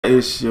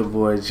It's your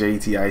boy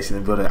JT Ice in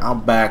the building.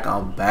 I'm back,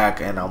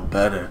 and I'm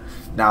better.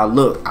 Now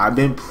look, I've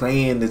been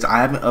playing this. I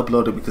haven't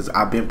uploaded because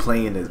I've been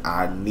playing this.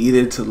 I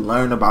needed to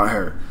learn about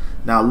her.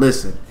 Now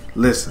listen.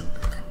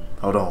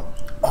 Hold on.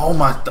 Oh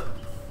my,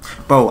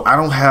 bro, I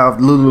don't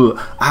have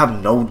I have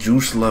no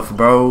juice left,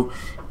 bro.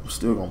 I'm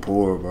still gonna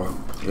pour, bro.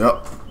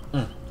 Yep.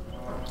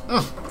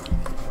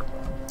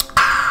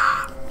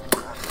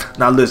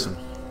 Now listen,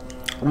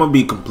 I'm gonna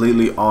be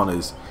completely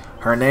honest.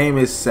 Her name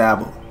is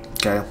Sable,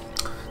 okay?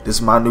 This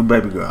is my new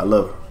baby girl. I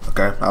love her.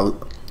 Okay.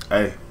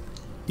 Hey,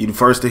 you the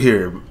first to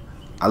hear it.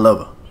 I love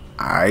her.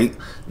 Alright.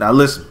 Now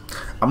listen.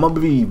 I'm gonna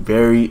be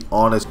very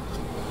honest.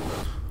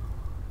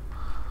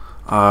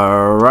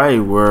 Alright,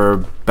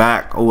 we're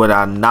back with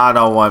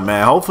another one,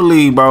 man.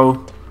 Hopefully,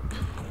 bro.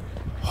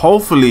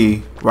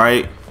 Hopefully,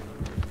 right?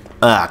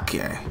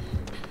 Okay.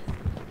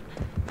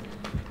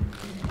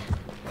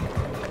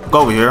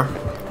 Go over here.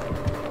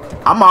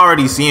 I'm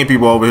already seeing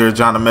people over here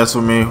trying to mess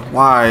with me.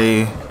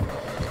 Why?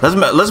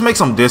 Let's make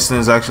some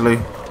distance. Actually,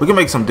 we can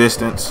make some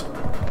distance.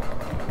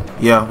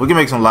 Yeah, we can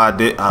make a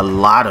lot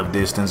of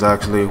distance.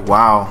 Actually,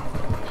 wow,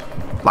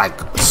 like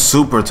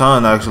super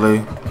ton.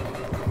 Actually,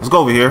 let's go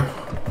over here.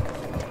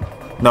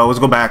 No, let's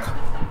go back.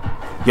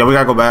 Yeah, we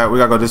gotta go back. We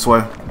gotta go this way.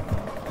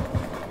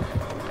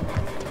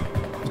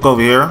 Let's go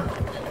over here.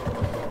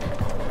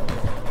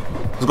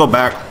 Let's go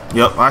back.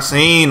 Yep, I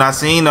seen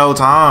the whole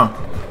time.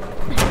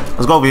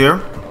 Let's go over here.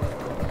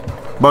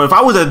 But if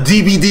I was a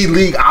DVD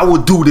league, I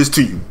would do this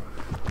to you.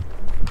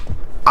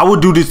 I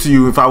would do this to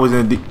you if I was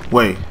in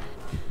wait.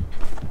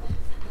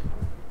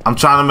 I'm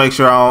trying to make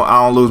sure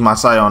I don't lose my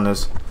sight on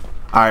this.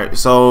 Alright,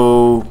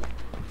 so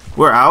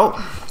we're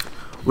out.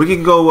 We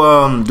can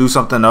go do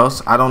something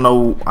else. I don't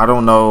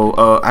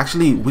know.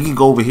 Actually, we can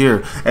go over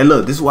here. And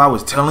look, this is why I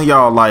was telling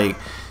y'all, like,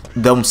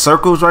 them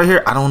circles right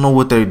here, I don't know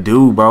what they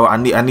do, bro. I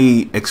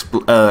need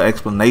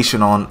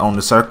explanation on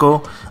the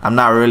circle. I'm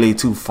not really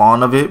too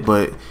fond of it,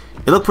 but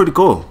it looked pretty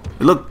cool.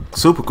 It looked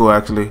super cool,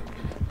 actually.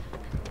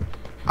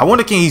 I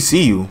wonder, can he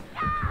see you?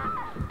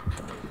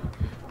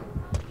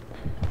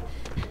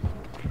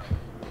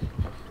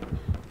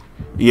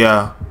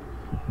 Yeah,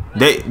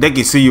 they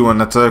can see you in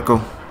the circle.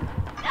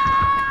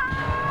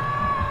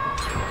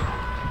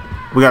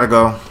 We gotta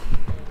go.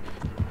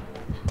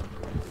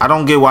 I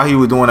don't get why he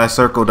was doing that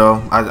circle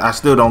though. I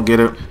still don't get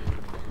it.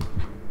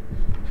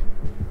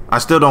 I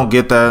still don't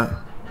get that.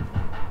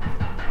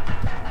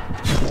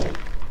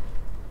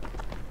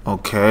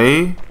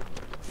 Okay.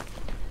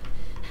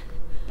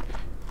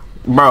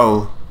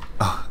 Bro,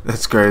 oh,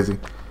 that's crazy.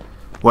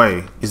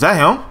 Wait, is that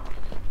him?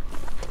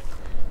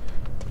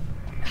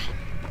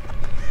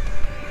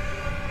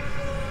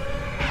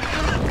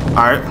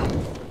 Alright.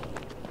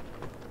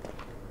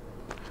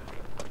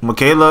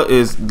 Michaela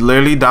is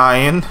literally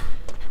dying.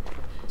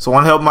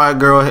 Someone help my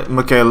girl,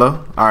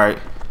 Michaela. Alright.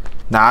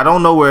 Now, I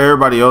don't know where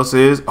everybody else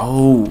is.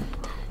 Oh,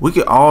 we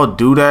could all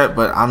do that,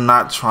 but I'm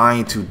not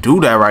trying to do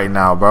that right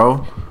now,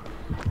 bro.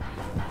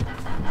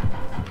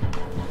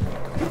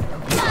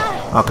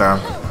 Okay.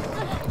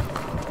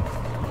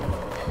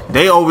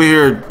 They over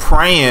here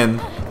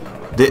praying.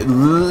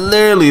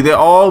 They're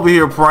all over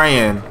here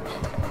praying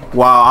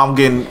while I'm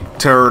getting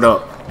teared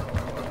up.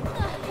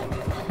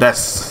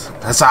 That's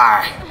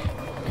alright.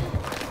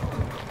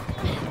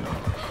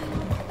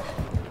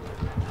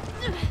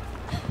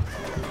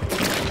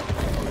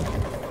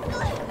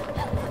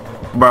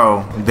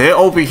 Bro, they're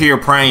over here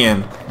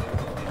praying.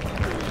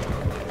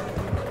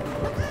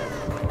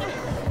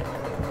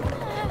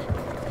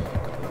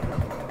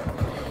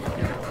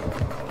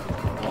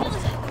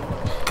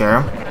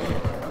 Okay.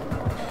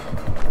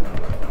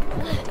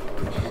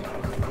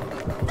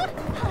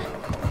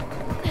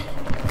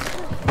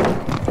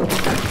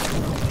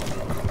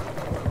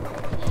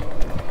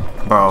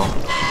 Bro.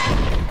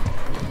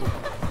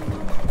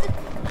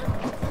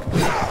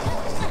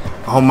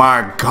 Oh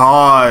my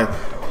God.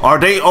 Are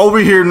they over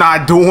here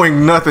not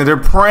doing nothing? They're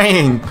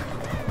praying.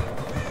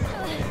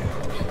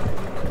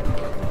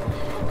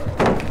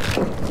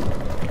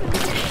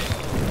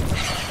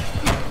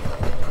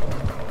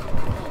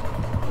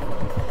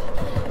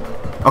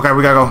 Okay,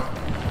 we gotta go.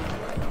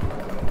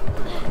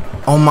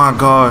 Oh my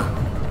God.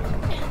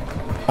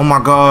 Oh my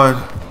God.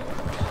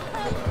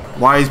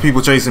 Why is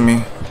people chasing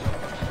me?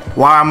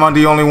 Why am I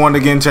the only one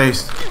that getting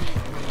chased?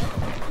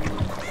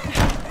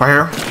 Right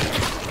here.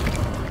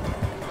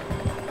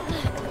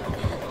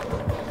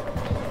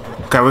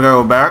 Okay, we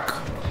gotta go back.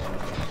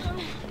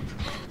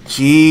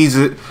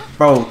 Jesus,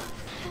 bro.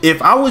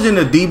 If I was in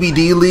a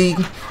DVD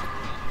league,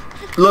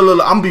 look,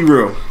 I'm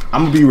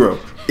gonna be real.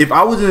 If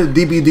I was in a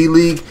DVD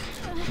league,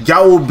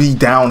 y'all would be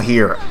down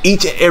here.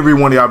 Each and every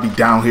one of y'all be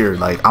down here.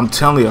 Like, I'm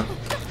telling you.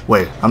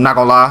 Wait, I'm not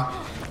gonna lie.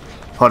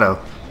 Hold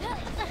up,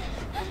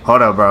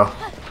 bro.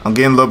 I'm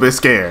getting a little bit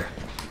scared.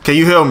 Can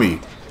you hear me?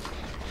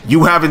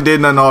 You haven't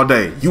did nothing all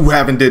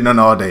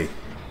day.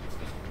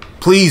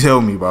 Please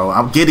help me, bro.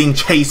 I'm getting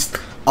chased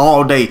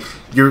all day.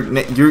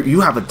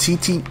 You have a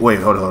TT. Wait,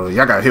 hold on.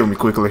 Y'all gotta heal me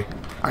quickly.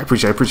 I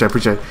appreciate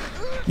it.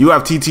 You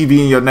have TTV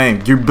in your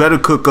name. You better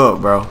cook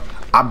up, bro.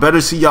 I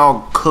better see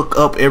y'all cook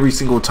up every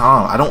single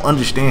time. I don't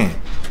understand.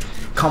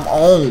 Come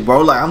on,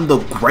 bro. Like, I'm the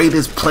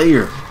greatest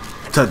player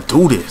to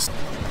do this.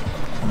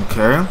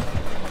 Okay.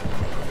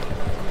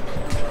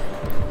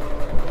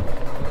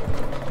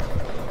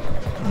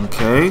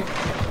 Okay.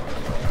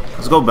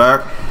 Let's go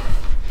back.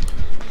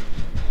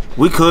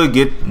 We could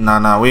get...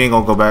 Nah, we ain't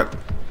gonna go back.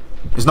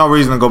 There's no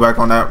reason to go back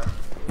on that.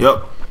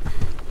 Yep,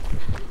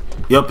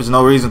 there's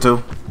no reason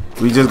to.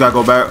 We just gotta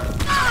go back.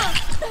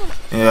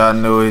 Yeah, I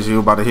knew it. You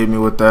about to hit me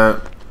with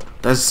that.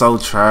 That's so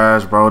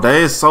trash, bro. That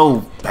is so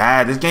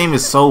bad. This game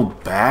is so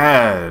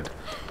bad.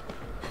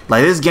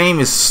 Like, this game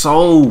is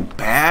so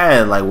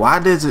bad. Like, why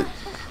does it...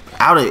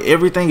 Out of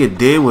everything it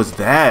did was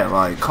that.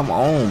 Like, come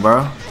on,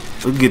 bro.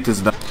 Let's get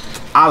this done.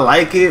 I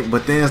like it,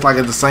 but then it's like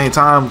at the same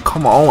time,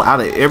 come on. Out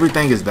of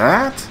everything is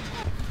that?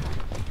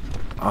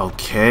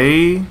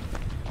 Okay.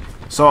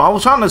 So, I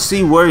was trying to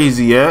see where is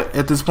he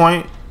at this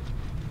point.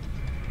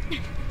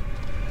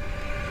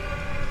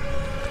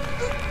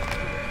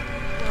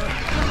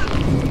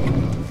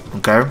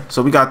 Okay,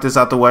 so we got this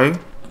out the way.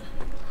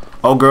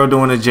 Old girl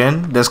doing a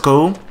gen. That's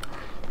cool.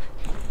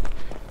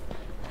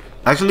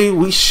 Actually,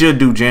 we should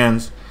do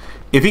gens.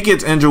 If he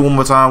gets injured one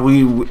more time,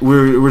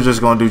 we're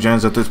just gonna do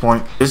gens at this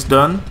point. It's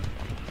done.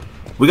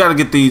 We gotta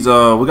get these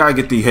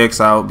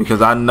hex out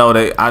because I know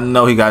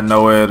he got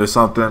NOED or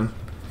something.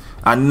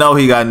 I know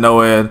he got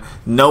NOED.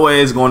 NOED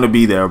is going to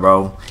be there,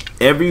 bro.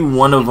 Every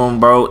one of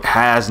them, bro,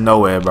 has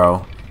NOED,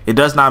 bro. It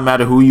does not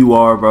matter who you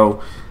are,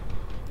 bro.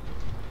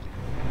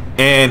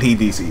 And he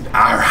DC'd.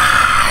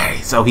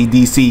 Alright. So he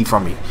DC'd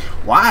from me.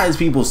 Why is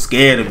people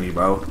scared of me,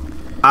 bro?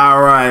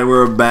 Alright,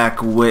 we're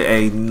back with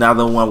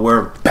another one.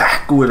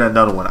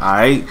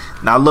 Alright.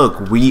 Now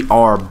look, we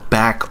are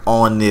back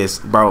on this.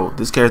 Bro,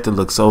 this character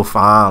looks so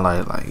fine.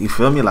 Like you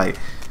feel me? Like,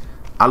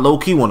 I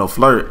low-key wanna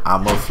flirt.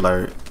 I'ma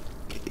flirt.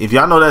 If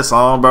y'all know that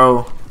song,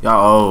 bro,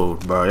 y'all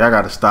old, bro. Y'all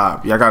gotta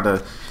stop. Y'all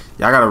gotta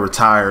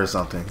retire or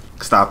something.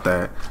 Stop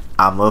that.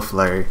 I'm a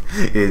flirt.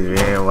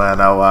 It's been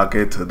when I walk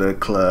into the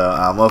club.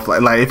 I'm a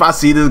flirt. Like, if I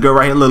see this girl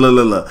right here,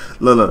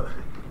 look.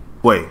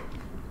 Wait.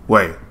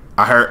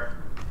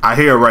 I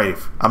hear a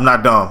rave. I'm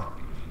not dumb.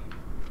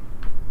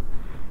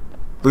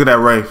 Look at that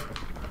rave.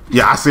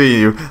 Yeah, I see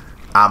you.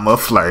 I'm a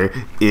flirt.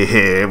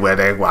 Yeah, when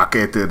they walk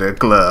into the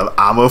club,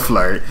 I'm a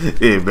flirt.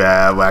 If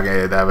I walk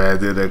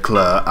into the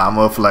club, I'm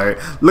a flirt.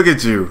 Look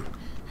at you.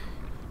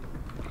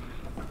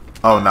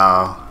 Oh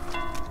no.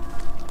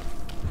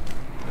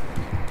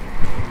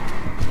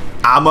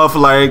 I'm a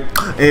flirt,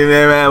 and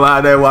then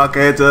while they walk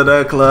into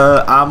the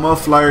club, I'm a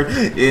flirt,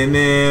 and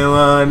then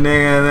one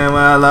nigga in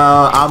my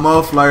lawn, I'm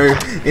a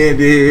flirt, and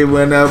then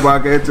when they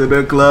walk into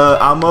the club,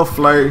 I'm a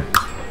flirt,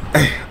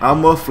 hey,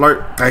 I'm a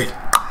flirt, hey,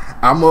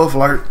 I'm a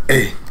flirt,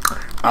 hey,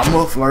 I'm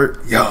a flirt,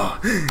 yo,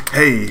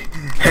 hey,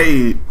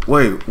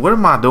 wait, what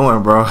am I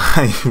doing, bro? Bro,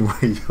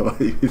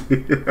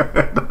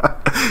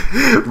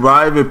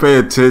 I ain't even pay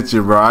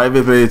attention, bro. I ain't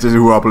even pay attention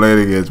who I'm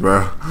playing against,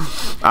 bro.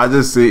 I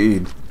just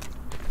see.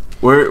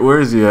 Where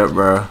is he at,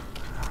 bro?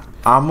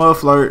 I'm a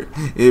flirt.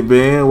 It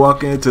been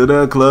walking to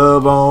the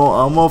club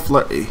on. I'm a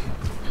flirt.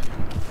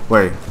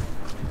 Wait.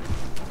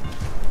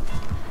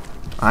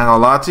 I ain't gonna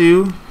lie to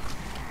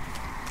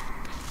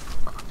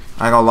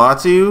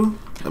you.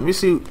 Let me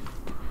see.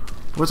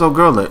 Where's old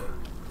girl at?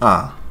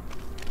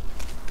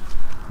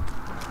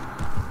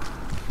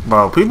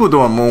 Bro, people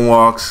doing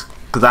moonwalks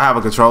because I have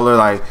a controller.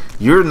 Like,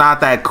 you're not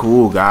that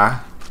cool,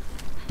 guy.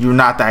 You're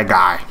not that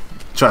guy.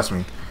 Trust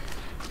me.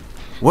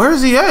 Where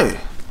is he at?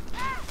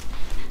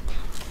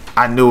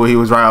 I knew it. He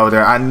was right over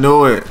there. I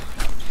knew it.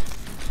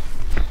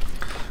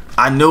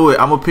 I'm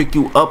gonna pick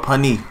you up,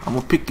 honey. I'm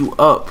gonna pick you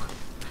up.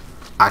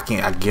 I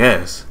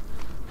guess.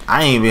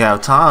 I ain't even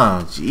have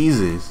time.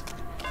 Jesus.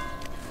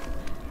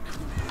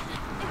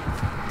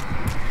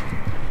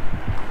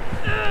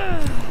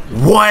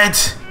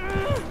 What?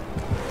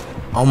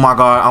 Oh my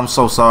God. I'm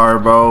so sorry,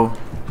 bro.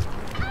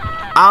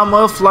 I'm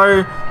a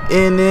flirt.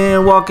 And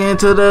then walk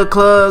into the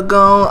club,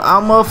 gone.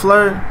 I'm a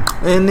flirt.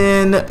 And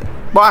then,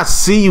 boy, I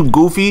see you,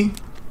 goofy.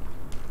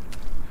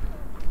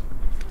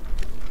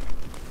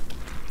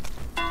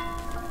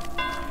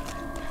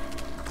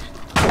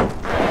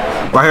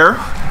 Right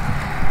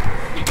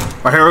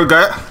here, we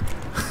got.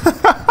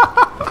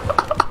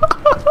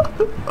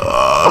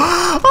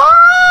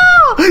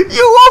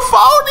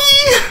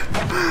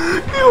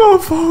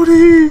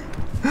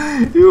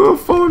 You a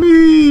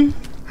phony.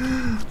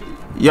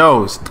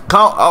 Yo,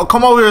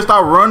 come over here and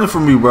stop running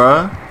from me,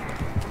 bro.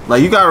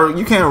 Like, you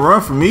can't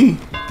run from me.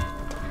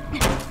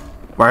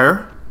 Right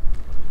here.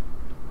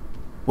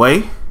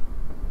 Wait.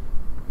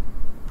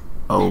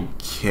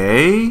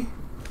 Okay.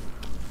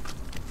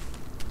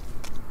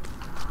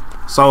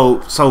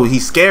 So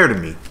he's scared of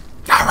me.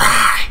 All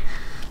right.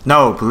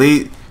 No,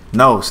 please.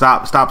 No,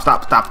 stop.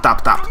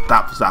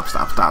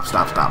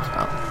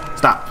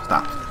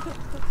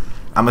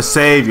 I'ma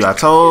save you. I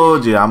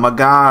told you, I'm a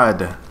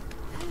god.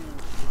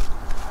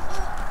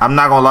 I'm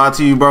not gonna lie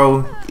to you,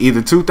 bro.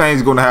 Either two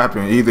things gonna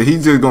happen. Either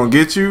he's just gonna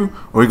get you,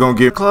 or he gonna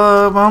get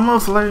club. I'm a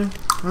flirt.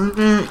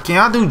 Can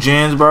y'all do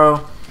gens, bro?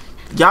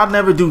 y'all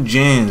never do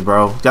gens,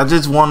 bro. Y'all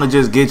just want to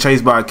just get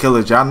chased by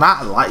killers. Y'all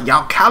not like,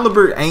 y'all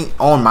caliber ain't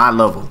on my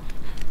level.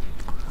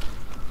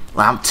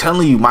 Like, I'm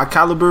telling you, my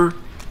caliber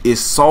is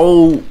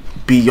so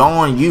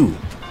beyond you.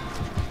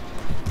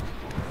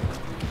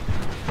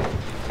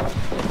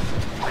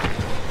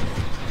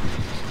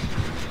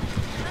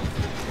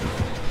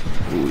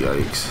 Ooh,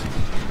 yikes.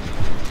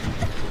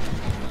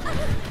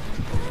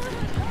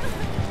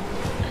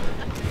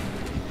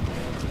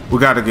 We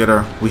gotta get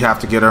her. We have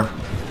to get her.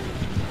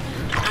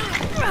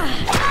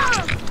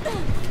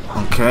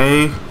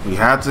 Okay, we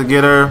had to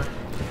get her.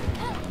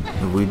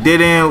 If we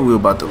didn't, we were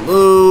about to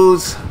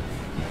lose.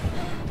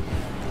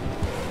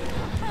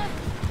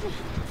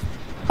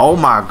 Oh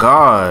my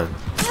god.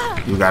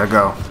 You gotta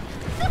go.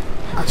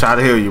 I try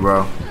to heal you,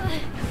 bro.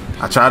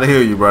 I try to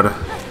heal you, brother.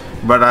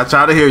 Brother, I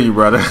try to heal you,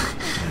 brother.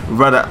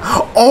 Brother.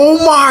 Oh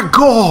my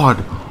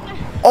god.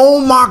 Oh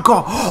my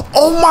god.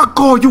 Oh my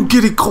god, you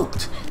getting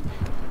cooked.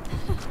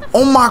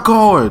 Oh my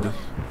god.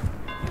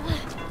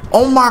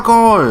 Oh my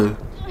god.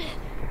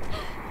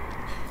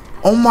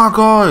 Oh my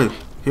god.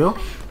 Heal.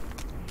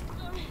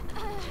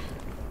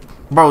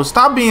 Bro,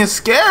 stop being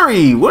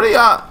scary. What are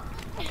y'all?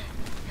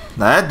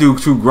 Nah, that dude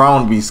too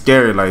grown to be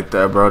scary like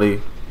that,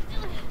 brody.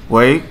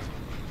 Wait.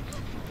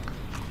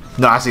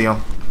 No, I see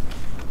him.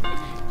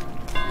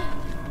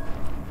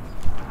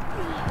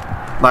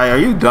 Like, are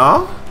you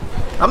dumb?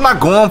 I'm not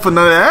going for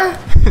none of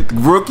that.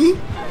 Rookie.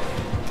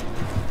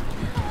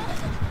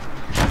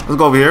 Let's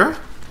go over here.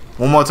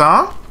 One more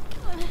time.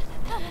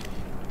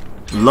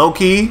 Low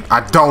key.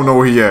 I don't know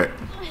where he at.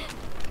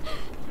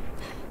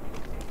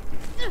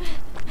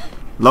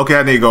 Low key,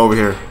 I need to go over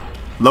here.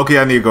 Low key,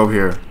 I need to go over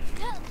here.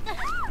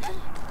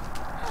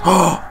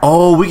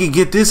 Oh, we can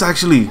get this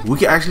actually. We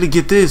can actually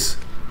get this.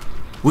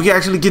 We can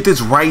actually get this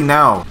right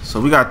now.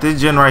 So we got this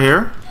gen right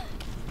here.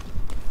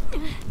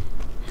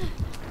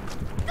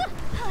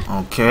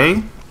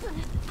 Okay.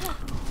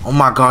 Oh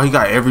my god, he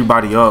got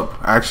everybody up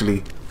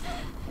actually.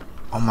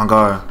 Oh my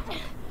god.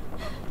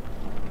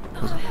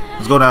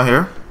 Let's go down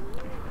here.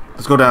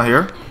 Let's go down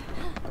here.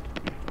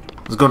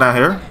 Let's go down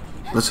here.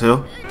 Let's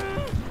heal.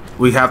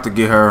 We have to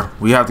get her.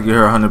 We have to get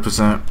her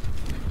 100%.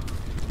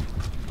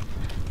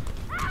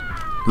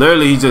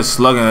 Literally, he's just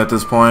slugging at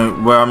this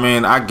point. Well, I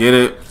mean, I get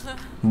it,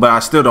 but I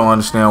still don't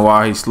understand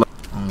why he's slugging.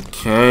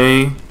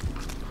 Okay.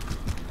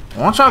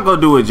 Why don't y'all go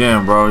do it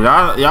again, bro?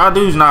 Y'all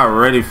dudes not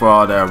ready for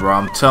all that, bro.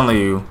 I'm telling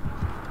you.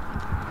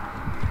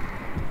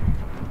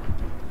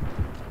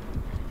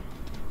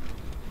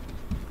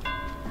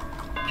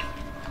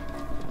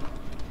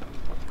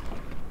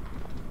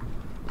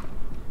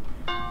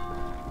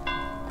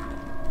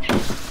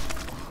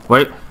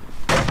 Wait.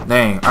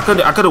 Dang. I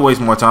could have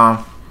wasted more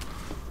time.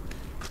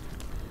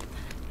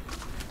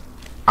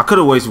 I could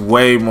have wasted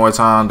way more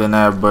time than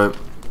that, but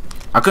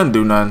I couldn't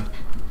do nothing.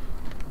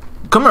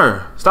 Come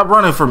here. Stop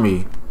running from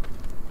me.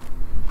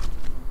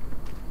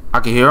 I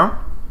can hear him.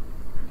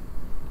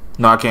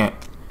 No, I can't.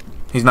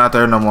 He's not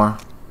there no more.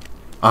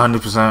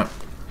 100%.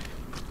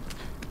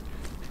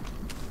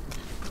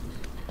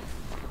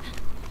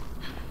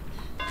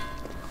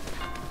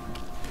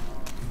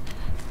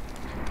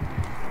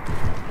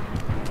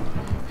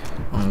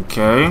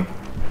 Okay.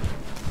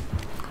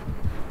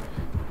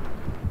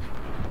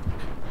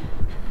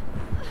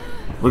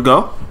 We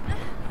go.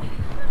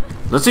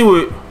 Let's see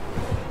what.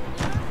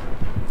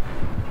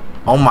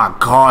 Oh my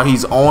god,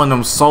 he's on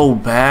them so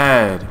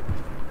bad.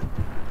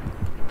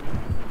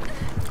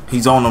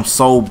 He's on them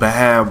so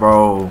bad,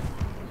 bro.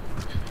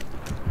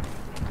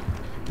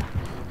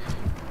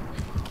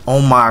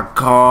 Oh my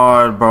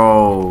god,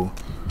 bro.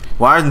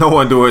 Why is no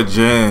one doing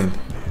gen?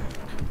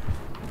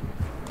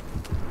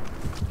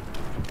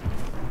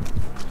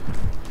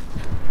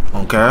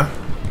 Okay.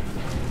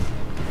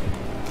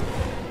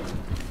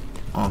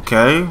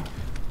 Okay.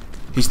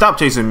 He stopped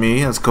chasing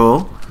me. That's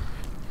cool.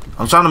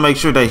 I'm trying to make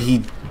sure that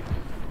he...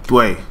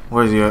 Wait.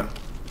 Where is he at?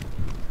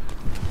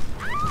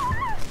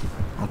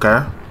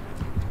 Okay.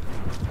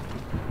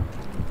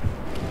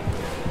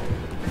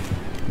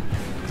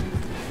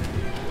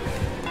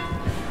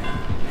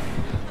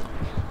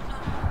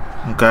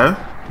 Okay.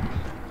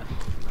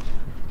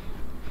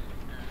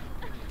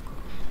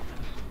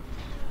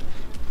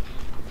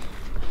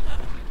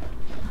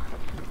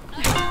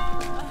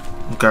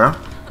 Okay.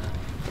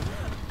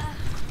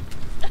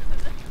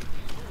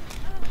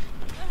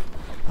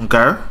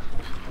 Okay.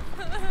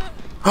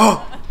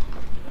 Oh.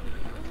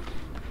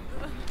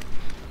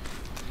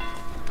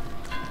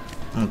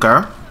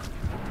 Okay.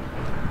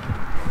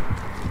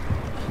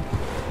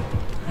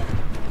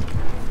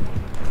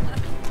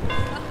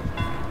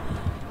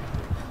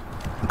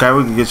 Okay,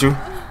 we can get you.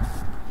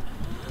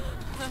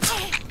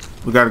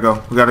 We gotta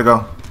go. We gotta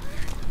go.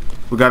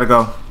 We gotta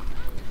go.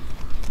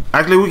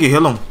 Actually, we can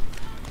heal him.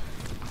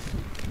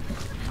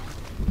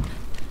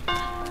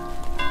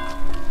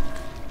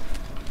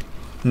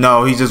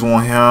 No, he just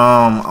want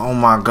him. Oh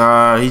my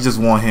god, he just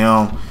want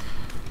him.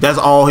 That's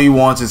all he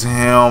wants is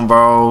him,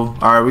 bro.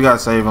 Alright, we gotta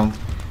save him.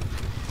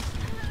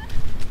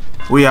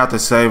 We have to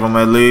save him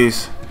at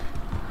least.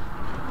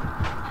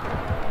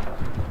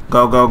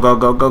 Go, go, go,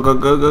 go, go, go,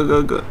 go, go,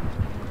 go, go.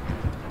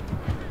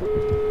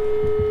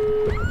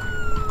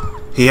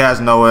 He has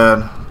no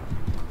head.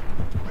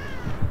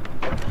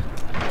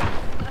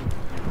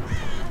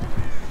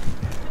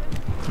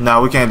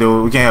 No, we can't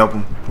do it. We can't help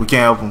him. We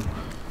can't help him.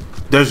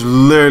 There's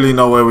literally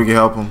no way we can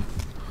help him.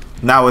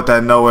 Not with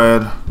that no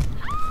head.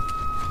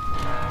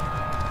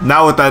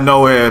 Not with that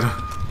no head.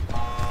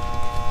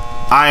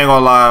 I ain't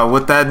gonna lie.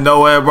 With that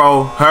no head,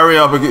 bro. Hurry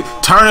up and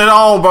turn it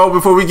on, bro,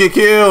 before we get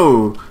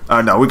killed.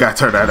 No, we gotta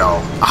turn that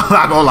on. I'm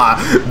not gonna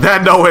lie.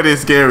 That no head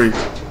is scary.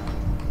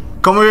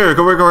 Come here,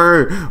 come here,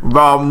 come here.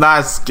 Bro, I'm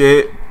not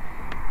scared.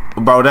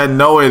 Bro, that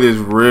no head is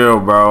real,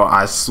 bro.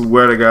 I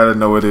swear to God, that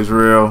no head is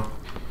real.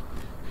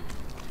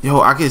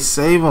 Yo, I can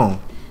save him.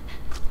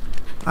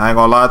 I ain't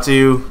gonna lie to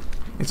you.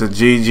 It's a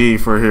GG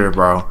for here,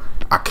 bro.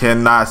 I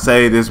cannot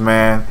save this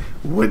man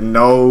with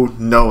no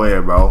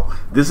head, bro.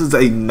 This is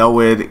a no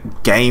head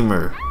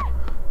gamer.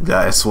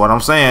 That's what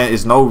I'm saying.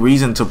 It's no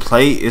reason to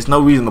play. It's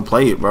no reason to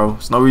play it, bro.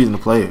 It's no reason to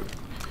play it.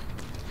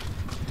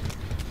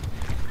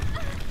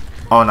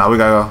 Oh no, we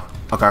gotta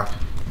go. Okay.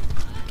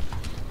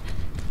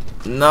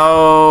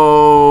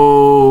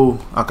 No.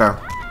 Okay.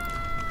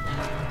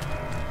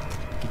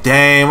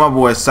 Damn, my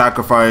boy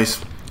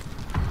sacrifice.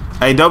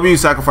 Hey, W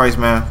sacrifice,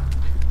 man.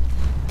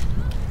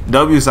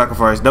 W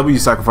sacrifice. W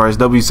sacrifice.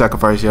 W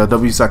sacrifice. Yeah,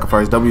 W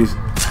sacrifice. W.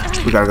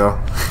 We gotta go.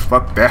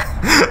 Fuck that.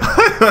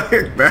 Fuck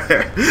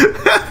that.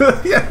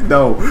 Yeah,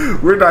 no,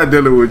 we're not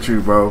dealing with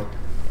you, bro.